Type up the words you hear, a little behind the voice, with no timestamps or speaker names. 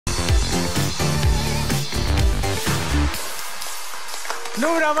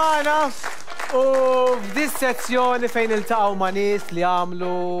Lura magħna u f'dis sezzjoni fejn iltaqgħu ma' nies li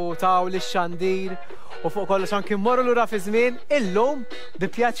għamlu taw lix-xandir u fuq kollox anki mmorru lura fi żmien, illum bi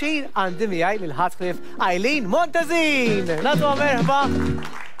pjaċir għandi miegħi lil ħadħlif Eileen Montesin. Nagħtuha merħba.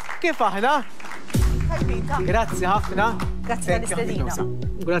 Kif aħna? Grazzi ħafna. Grazzi għall-istedina.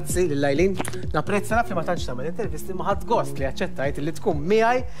 Grazzi lil Eileen. Napprezza naf li ma tantx tagħmel intervisti ma ħadd gost li aċċettajt li tkun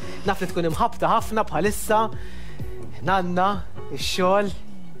miegħi, naf li tkun imħabbta ħafna bħalissa. Nanna, ix-xogħol,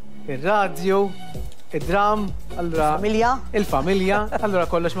 ir-radju, id-dram, allura il-familja, allura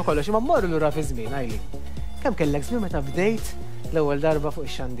kollox ma kollox, imma mmorru lura fi żmien, Eileen. Kemm kellek żmien meta bdejt l-ewwel darba fuq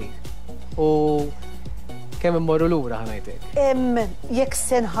ix-xandir? U kemm immorru lura ħanajtek? Jekk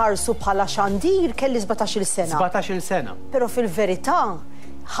se nħarsu bħala xandir kelli 17-il sena. 17-il sena. Però fil-verità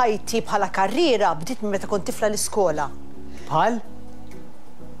ħajti bħala karriera bdiet minn meta kont tifla l-iskola. Bħal?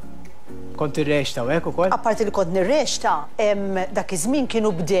 Kont irreċta u hekk ukoll? Apparti li kont nirreċta, dak iż-żmien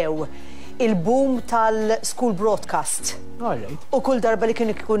kienu bdew il-boom tal-school broadcast. U kull darba li kien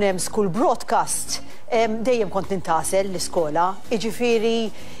ikun hemm school broadcast, dejjem kont nintasel l-iskola,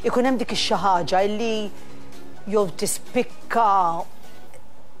 jiġifieri ikun hemm dik ix-xi ħaġa illi jew tispikka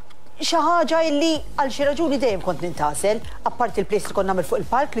xi ħaġa illi għal xi raġuni dejjem kont nintasel, apparti l-plejs li kont nagħmel fuq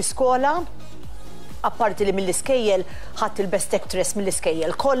il-park l-iskola, apparti li mill-iskejjel ħadd il-best actress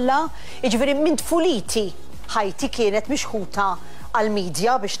mill-iskejjel kollha, jiġifieri minn tfuliti ħajti kienet mixħuta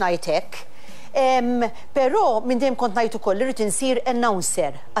għall-medja biex ngħid hekk. Però minn dejjem kont ngħid ukoll irid insir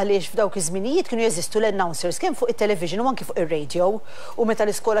announcer għaliex f'dawk iż-żminijiet kienu jeżistu l-announcers kemm fuq it-television u anke fuq ir-radio u meta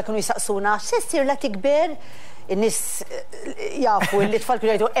l-iskola kienu jisaqsuna x'se ssir la tikber in-nies jafu li tfal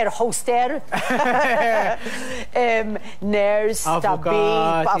kienu jgħidu air hoster, nurse,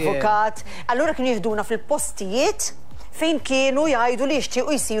 tabib, avukat. Allura kienu jieħduna fil-postijiet fejn kienu jgħidu li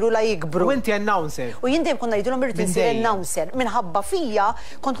jixtiequ jsiru la jikbru. U inti announcer. U jien dejjem kont ngħidulhom irid insir announcer. Minħabba fija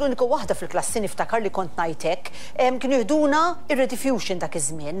kont l-unika waħda fil-klassi niftakar li kont ngħid hekk, kienu jieħduna ir-rediffusion dak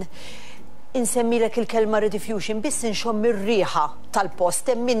iż-żmien. Insemmilek il-kelma rediffusion biss inxomm ir-rieħa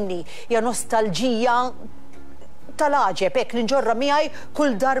tal-post hemm minni hija nostalġija tal-aġeb, hekk li nġorra miegħi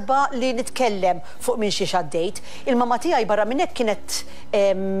kull darba li nitkellem fuq minn xi xaddejt. Il-mama tiegħi barra minn hekk kienet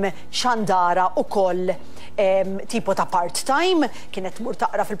xandara wkoll tipo ta' part-time, kienet tmur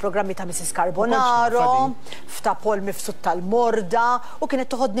taqra fil-programmi ta' Mrs. Carbonaro, f'ta' Pol Mifsud tal-Morda u kienet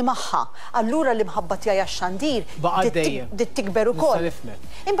toħodni magħha. Allura li mħabba tiegħi għax-xandir dit tikber ukoll.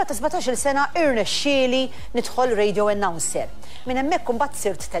 Imbagħad ta' 17-il sena irnexxieli nidħol radio announcer. Minn hemmhekk imbagħad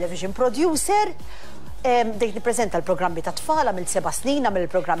sirt television producer. Dejt nippreżenta l-programmi ta' tfal għamil 7 snin għamil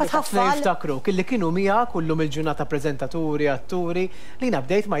il-programmi ta' tfal. Ħafna jiftakru kelli kienu mija kullum il-ġurnata preżentaturi, atturi li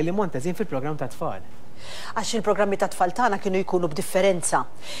nabdejt ma' Eileen Montesin fil-programm ta' tfal. Għax il-programmi ta' tfal tagħna kienu jkunu b'differenza.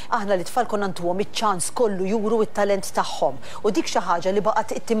 Aħna li tfal konna ntuhom iċ-ċans kollu juru it-talent tagħhom. U dik xi ħaġa li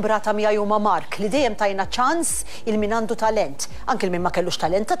baqgħet ittimbrata miegħi huma Mark li dejjem tajna ċans il min għandu talent. Anke il min ma kellux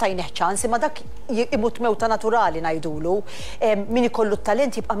talent tajnih ċans imma dak imut mewta naturali ngħidulu. Min ikollu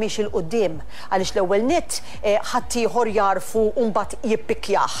t-talent jibqa' miex il qudiem għaliex l-ewwel nett ħadd ieħor jarfu u mbagħad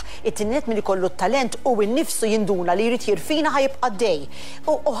jippikjah. It-tieni nett min ikollu t-talent u innifsu jinduna li jrid jirfina ħajibqa' dej.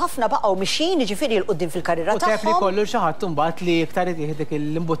 U ħafna baqgħu mixin jiġifieri l qudiem fil-karriera tagħhom. U tef li kollu xi ħadd imbagħad li iktar jieħdek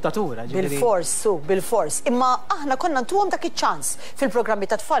l-imbuttatura. Bil-fors. Imma aħna konna ntuhom dak iċ-ċans. Fil-programmi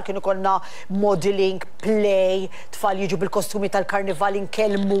ta' tfal kienu konna modeling, play, tfal jiġu bil-kostumi tal-karnival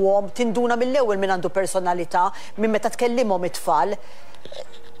inkellmuhom, tinduna mill-ewwel min għandu personalità minn meta tkellimhom it-tfal.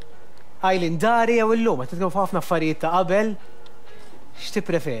 Eileen, dari jew illum qed titkellmu ħafna affarijiet ta' qabel,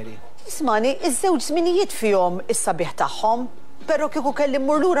 x'tippreferi? Ismani, iż-żewġ żminijiet fihom is-sabiħ tagħhom. Pero kieku kelli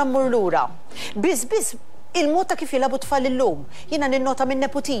mmur lura. Biss il-mod ta' kif jilabu tfal illum. Jiena ninnota minn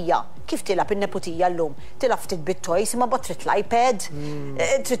neputija. Kif tilab in-neputija llum? Tilab ftit bit-toys, imma bad trid l-iPad,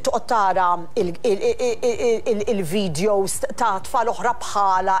 trid toqgħod tara il-videos ta' tfal oħra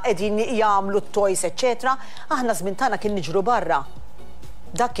bħala qegħdin jagħmlu t-toys, eċetera. Aħna żmien tagħna kien niġru barra.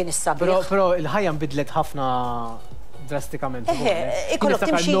 Dak kien is-sabiħ. Però il-ħajja nbidlet ħafna drastikament. Ikollok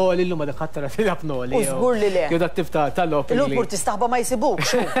timxi. Noli l-lum għadek ħattara tilab noli. Użgur li le. Jew dak tifta tal-lop. L-upur tistaħba ma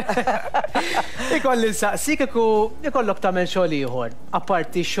jsibux. Ikolli nsaqsik ikollok tagħmel xogħol ieħor.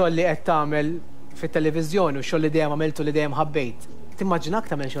 Apparti x-xogħol li qed tagħmel fit-televiżjoni u x-xogħol li dejjem għamiltu li dejjem ħabbejt. Timmaġinak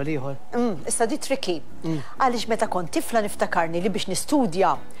tagħmel xogħol ieħor? Issa di tricky. Għaliex meta kont tifla niftakarni li biex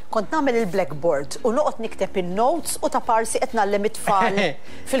nistudja kont nagħmel il-blackboard u noqgħod nikteb in-notes u ta' parsi qed nagħlem it-tfal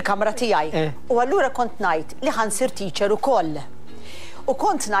fil-kamra tiegħi. U allura kont ngħid li ħansir teacher ukoll. U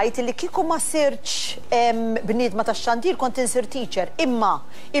kont ngħid li kieku ma sirtx bniedma tax-xandir kont insir teacher. Imma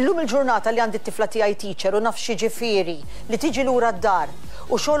illum il-ġurnata li għandi t-tifla tiegħi teacher u naf xi ġifieri li tiġi lura d-dar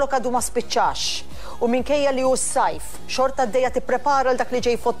u xogħolok għadu ma spiċċax u minkejja li hu s-sajf, xorta d-dejja tipprepara l dak li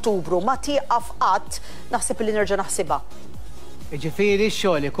ġej f'Ottubru, ma tieqaf qatt, naħseb li nerġa' naħsibha. Ġifieri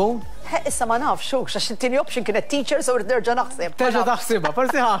x-xogħol ikun? Issa ma nafx xux, għax it-tieni option kienet teachers u nerġa' naħseb. Terġa' taħsibha,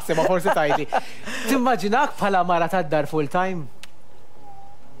 forsi ħaħsibha, forsi tajdi. Timmaġinak bħala mara tad-dar full time?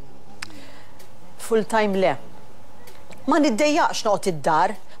 Full time le. Ma niddejjaqx noqgħod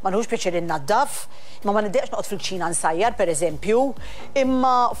id-dar, ma nħux pjaċir innaddaf, ma niddejjaqx noqgħod fil-kċina nsajjar pereżempju,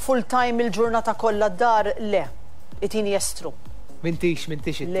 imma full time il-ġurnata kollha d-dar le. Itini jestru. Mintix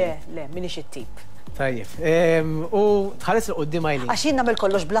it-tip. Le, minix it-tip. Tajjeb. U tħares l-qoddim Eileen. Għax jien nagħmel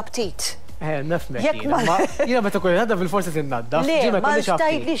kollox bla ptit. Nafmek jiena. Jiena meta kont nadda bil-forsi tinnadda. Le, ma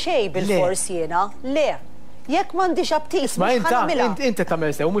tgħidli xejn bil-fors jiena. Le. Jekk m'għandix aptit, ma inti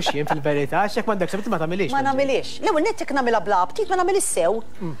tagħmel sew mhux jien fil-verità, għax jekk m'għandekx aptit ma tagħmilix. Ma nagħmilix. L-ewwel nett jekk nagħmilha bla aptit ma nagħmilx sew.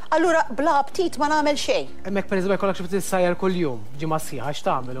 Allura bla aptit ma nagħmel xejn. Hemmhekk pereżempju jkollok xi ftit issajjar kuljum, ġimgħa sħiħa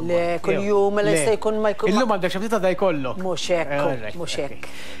x'tagħmel? Le, kuljum mela jista' jkun ma jkun. Illum għandek xi ftit għadha jkollok. Mhux hekk, mhux hekk.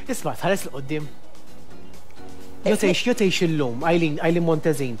 Isma' tħares l-qoddim. Jotejx illum, Eileen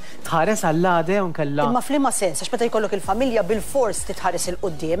Montesin, tħares għall-għade unkella. Imma fl-imma sens, għax meta jkollok il-familja bil-fors titħares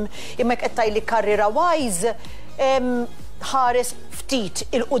il-qoddim, imma jekk qed tajli karriera wise, ħares ftit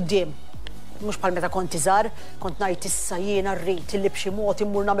il-qoddim. Mhux bħal meta kont iżgħar, kont ngħid issa jiena rrid illi b'xi mod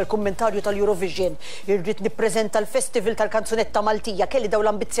immur nagħmel kummentarju tal-Eurovision, irrid nippreżenta l-Festival tal-Kanzunetta Maltija, kelli dawn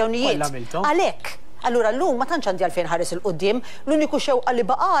l-ambizzjonijiet. Għalhekk. Allura llum ma tantx għandi għalfejn ħares il-qoddim, l-uniku xewqa li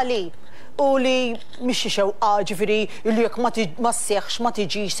baqali u li mhix xewqa ġifieri li jekk ma sseħħx ma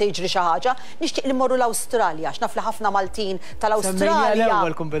tiġix se jiġri xi ħaġa, nixtieq li mmorru l-Awstralja għax naf li ħafna Maltin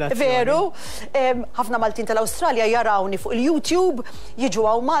tal-Awstralja. Veru, ħafna Maltin tal-Awstralja jarawni fuq il-YouTube, jiġu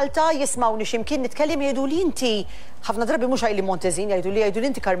għaw Malta, jismawni x'imkien nitkellem jgħidu li inti ħafna drabi mhux Eileen Montesin jgħidu li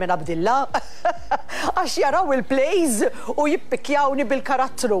inti Carmen Abdilla għax jaraw il-plays u jippikjawni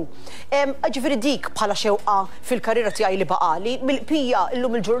bil-karattru. Ġifieri dik bħala xewqa fil-karriera tiegħi li baqali, mill-qbija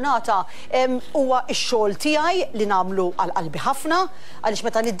llum il-ġurnata huwa x-xogħol tiegħi li nagħmlu għal qalbi ħafna għaliex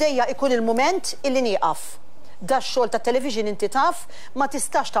meta niddejja ikun il-mument illi nieqaf. Da x-xogħol ta' television inti taf ma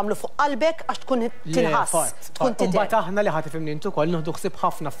tistax tagħmlu fuq qalbek għax tkun tinħass. Tkun tidher. Aħna li ħadd ifhimni intu koll nieħdu ħsieb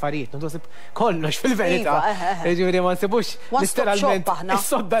ħafna affarijiet, nieħdu ħsieb kollox fil-verità. Jiġifieri ma nsibux literalment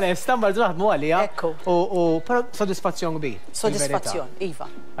is-sodda lesta mbagħad naħdmu għaliha. U però sodisfazzjon kbir. Sodisfazzjon, iva.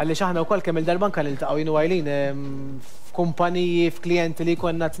 Għaliex aħna wkoll kemm il-darba nkun niltaqgħu jien u Eileen f'kumpaniji, f'klijenti li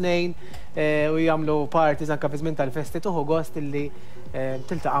konna tnejn u jagħmlu parties anke fi żmien tal-festi tuħu gost illi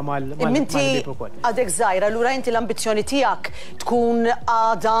tiltaqa' mal-bib ukoll. Għadek żgħira, allura inti l-ambizzjoni tiegħek tkun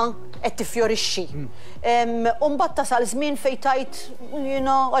għada qed tiffjorixxi. Mbagħad tasal żmien fejn tajt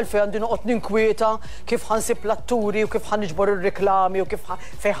jiena għalfejn għandi noqgħod ninkwieta kif ħansib l-atturi u kif ħaniġbor ir-riklami u kif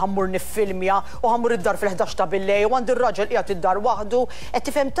fejn ħammur niffilmja u ħammur id-dar fil-11 ta' billej u għandi r-raġel qiegħed id-dar waħdu qed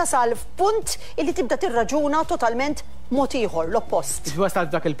tifhem tasal f'punt illi tibda tirraġuna totalment mod ieħor l-oppost. Wasal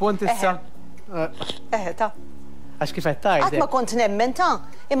dak il-punt issa? Ta' għax kif qed tgħid. Qatt ma kont nemmen ta'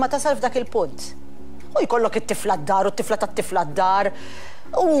 imma tasal f'dak il-punt. U jkollok it-tifla d-dar u t-tifla tat-tifla d-dar.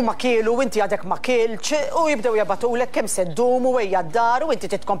 U ma kielu, u inti għadek ma kielċ, u jibdew jabatulek kemm seddum u ejja d-dar, u inti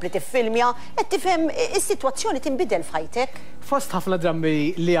titkompli tiffilmja, qed tifhem is-sitwazzjoni tinbidel f'ħajtek. Fost ħafna drammi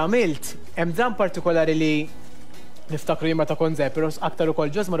li għamilt, hemm dram partikolari li niftakru jien meta kont żgħir, però aktar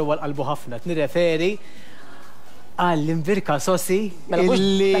ukoll ġosmar huwa l-qalbu ħafna. Nirreferi għall-invirka Sossi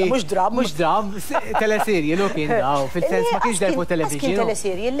illi mhux dram, teleserji lu kien daw, fil-sens ma kienx dejjem fuq television. Kien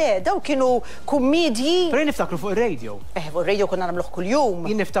teleserji, le, daw kienu kummedji. Però niftakru fuq ir-radio. Fuq ir-radio konna nagħmluh kuljum.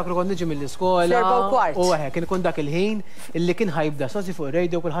 Jien niftakru kont niġi mill-iskola. U kien ikun dak il-ħin illi kien ħajbda Sossi fuq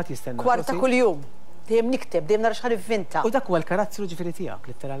ir-radio kulħadd jistenna. Kwarta kuljum. Dejjem nikteb, dejjem nara x'ħan inventa. U dak huwa l-karattru ġifieri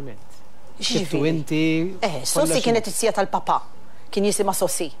tiegħek letteralment. X'ġiftu inti. Sossi kienet it-sija tal-papa. Kien jisimha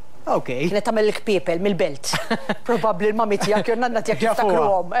Sossi. Kienet tagħmel l-kpiepel mill-belt. Probabbli l-mami tiegħek jew nanna tiegħek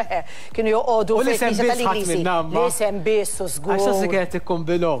jiftakruhom. Kienu joqogħdu fil-knisja tal-Ingliżi. L-isem biss u żgur. Għax Sossi kienet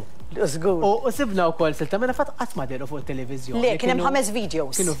tikkombilhom. Żgur. U sibna wkoll silta mela fatt qatt ma deru fuq it-televiżjoni. Le, kien hemm 5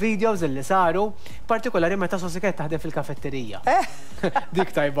 videos. Kienu videos illi saru, partikolari meta Sossi kienet taħdem fil-kafetterija.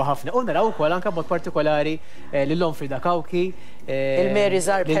 Dik tajba ħafna. U naraw ukoll anke b'mod partikolari lil Frida Kawki, il-Mary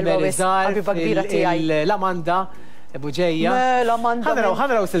Zarb, ħabiba kbira tiegħi. L-Amanda Buġejja. L-Amanda.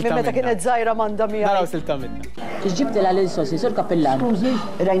 ħanaraw silta minna. Meta kienet żgħira Amanda miegħi. Naraw silta minna. X'ġibtilha lil Sossi, sur kappellan. Skużi,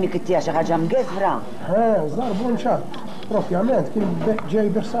 rajni kittija xi ħaġa mgefra. Żar bonċat, propjament, kien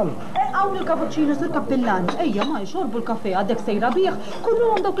ġej bersalma. Hawn il-cappuccino sur kappillan. Ejja ma jxorbu l-kafe għaddek sejra bieħ.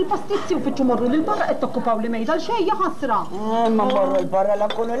 Kullhom dawk il-pastizzi u fitxu morru lil-barra qed tokkupaw li mejda l-xejja ħasra. Ma morru l-barra la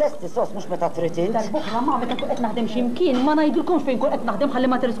nkunu lesti sos mhux meta trid. Darb'oħra ma meta qed naħdem x'imkien ma ngħidulkomx fejn kun qed naħdem ħalli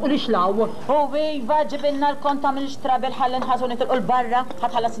ma tirisqulix law. U iva ġibilna l-kont tagħmel xtrabel ħalli nħasu nitilqu l-barra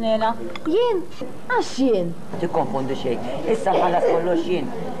ħadħallas snena. Jien? Għax jien? Tikkonfondi xejn. Issa ħallas kollox jien.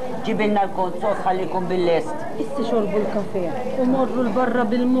 Ġibilna l-kont sos ħallikom bil-lest. Issi xorbu l-kafe u morru l-barra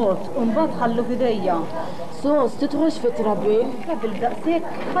bil-mod u mbagħad ħallu f'idejja. Sos, titħux fit trabil? Trabil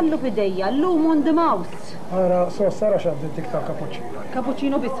daqshekk ħallu f'idejja llum on the mouse. Ara, sos, sara x'għaddik ta' cappuccino.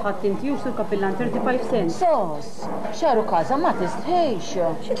 Cappuccino biss ħadd inti u sur kappillan 35 cents. Sos, xaru kaza ma tistħejx.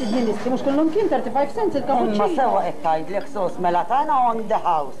 Xi tidnisti mhux kollhom kien 35 cents il-cappuccino. Ma sewa qed tgħidlek sos mela tagħna on the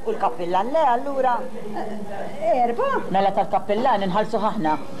house u l-kappillan le allura. Erba? Mela tal-kappillan inħallsu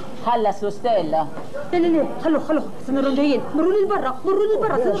ħaħna. ħallas l-ustella. Le, ħallu, se nirranġajjien. Morru lil-barra,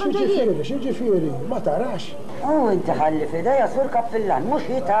 se nirranġajjien. Xiġifieri, ma tarax. U inti ħalli f'idejja sur kappillan mhux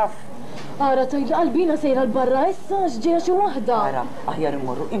jitaf. Ara tajla qalbina sejra l-barra issa x'ġejja xi waħda. Ara, aħjar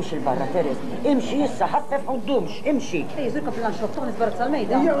immorru imxi l-barra Teres. Imxi issa ħaffef quddumx, imxi. Ej, sur kappillan xrobtu nisbarat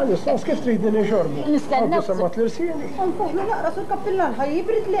sal-mejda. Ja, sos kif tridni nixorbu? Nistennew. Sammat l-irsieni. Nfuħlu naqra sur kappillan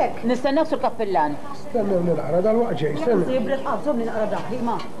ħajjibrid lek. Nistennew sur kappillan. Stennew naqra dal-waqt ġej, stennew. Se jibret qabżhom li naqra daħli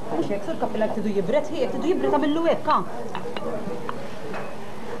ma. Mhux hekk sur kappillan tidu jibret, ħieb tidu jibret għamillu hekk ha.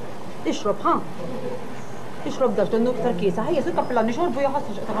 Ixrob ha. Ixrob dax donnu iktar kiesa, ħejja sur kappillan nixorbu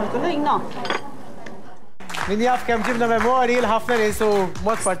jaħassu taħartu lejna. Min jaf kemm ġibna memorji l-ħafna nies u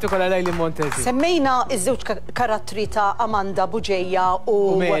mod partikolari Eileen Montesin. Semmejna iż-żewġ karattri ta' Amanda Buġejja u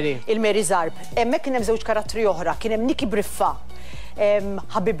il-Mary Zarb. Hemmhekk kien hemm żewġ karattri oħra, kien hemm Niki Briffa.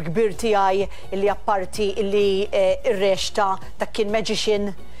 Ħabib kbir tiegħi illi apparti illi ir-rexta dak kien magician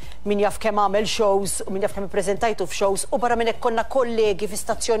min jaf kemm għamel shows u min jaf kemm ippreżentajtu f'shows u barra minn hekk konna kollegi fi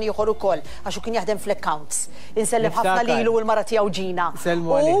stazzjoni ieħor ukoll għax hu kien jaħdem fl-accounts. Insellem ħafna lilu u l-mara tiegħu Ġina.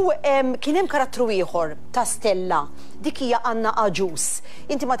 U kien hemm karattru ieħor ta' Stella. Dik hija Anna Aġus.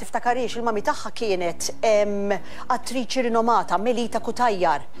 Inti ma tiftakarix il-mami tagħha kienet attriċi rinomata Melita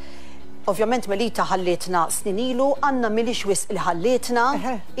Kutajjar. Ovvjament Melita ħallitna snin ilu, Anna milix wisq li ħallitna,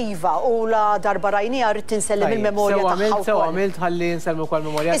 Iva, u la darba rajnija rrid tinsellem il-memorja tagħha. Sew għamilt ħalli nsellmu wkoll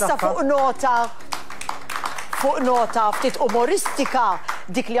memorja tagħha. Issa fuq nota ftit umoristika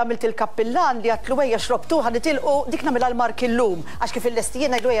dik li għamilt il-kappillan li għatlu għajja xrobtu ħanitilqu dik namilha l-mark illum għax kif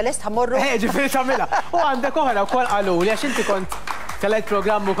il-lestijien għajdu għajja lest ħammorru. Ġifieri tagħmilha. U għandek oħra wkoll qalu li għax inti kont kellek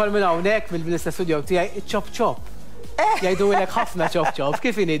programm ukoll minn hawnhekk mill-istess studio tiegħi ċop. Jajdu għilek ħafna ċop,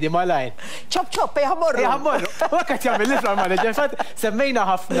 kif inidi malajn? ċop, jħammorru. Jħammorru. U għakat jgħamil l-ifrar manager. Fat, semmejna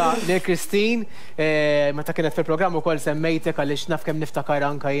ħafna li Kristin, meta kienet fil-programm u kol semmejtek għalix naf kem niftakar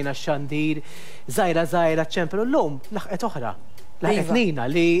anka jina xandir, zaħira, ċempel, u l-lum laħqet oħra. Laħqet Nina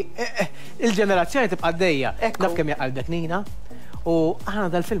li il-ġenerazzjoni tibqa' għaddejja. Naf kem jaqalbek Nina. U għana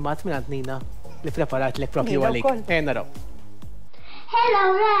dal-filmat minn Nina li preparat l-ek propju għalik. Naraw. Hello,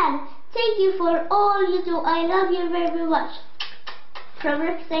 Ran. Thank you for all you do. I love you very much. From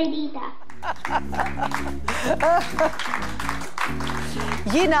Ripsaidita.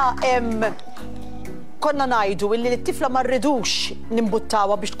 Jina konna najdu illi l-tifla ma rridux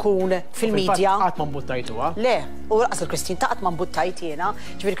nimbuttawa biex tkun fil-medja. Qatt ma mbuttajtuha. Le, u raqas il-Kristin ta' qatt ma mbuttajt jiena.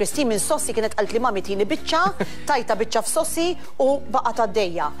 Ġifieri Kristin minn Sossi kienet qalt li mami tini biċċa, tajta biċċa f'Sossi u baqgħet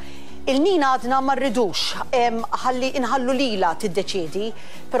għaddejja. Il-Nina għadna ma rridux, ħalli inħallu lila tiddeċiedi,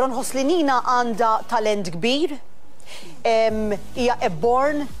 però nħoss li Nina għandha talent kbir, hija a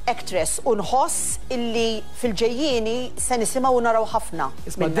born actress u nħoss illi fil-ġejjieni se nisimgħu naraw ħafna.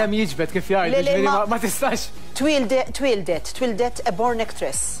 Isma' dem jiġbed kif jgħid, ma tistax. Twildet a born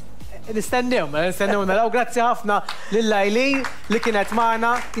actress. Nistennew naraw, grazzi ħafna lil Eileen li kienet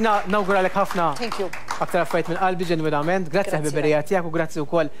magħna, jina nawguralek ħafna. Thank you. Aktar affarijiet minn qalbi ġenwinament, grazzi ħbiberija tiegħek u grazzi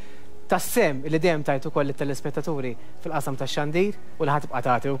wkoll tas-sem li dejjem tajtu ukoll lit-telespettaturi fil-qasam tax-xandir u li ħatibqa'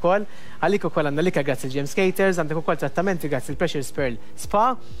 tagħti wkoll. Għalik ukoll għandna lika grazzi l-James Caters, għandek ukoll trattamenti grazzi l-Precious Pearl Spa,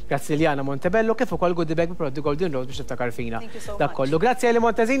 grazzi Liana Montebello, kif ukoll Goodie Bag bi Golden Road biex tiftakar fina. Dak kollu. Grazzi Eileen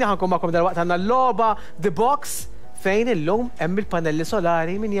Montesin, ħankom magħkom dalwaqt għandna l-logħba The Box fejn illum hemm il-panelli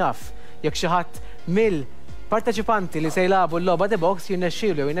solari min jaf. Jekk xi ħadd mill-parteċipanti li se jlagħbu l-logħba The Box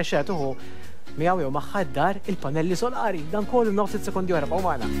jirnexxielu jew jirnexxiatuhu miegħu jew maħħaddar il-panelli solari. Dan kollu 9 sekondi oħra b'għu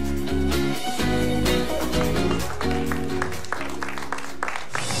magħna.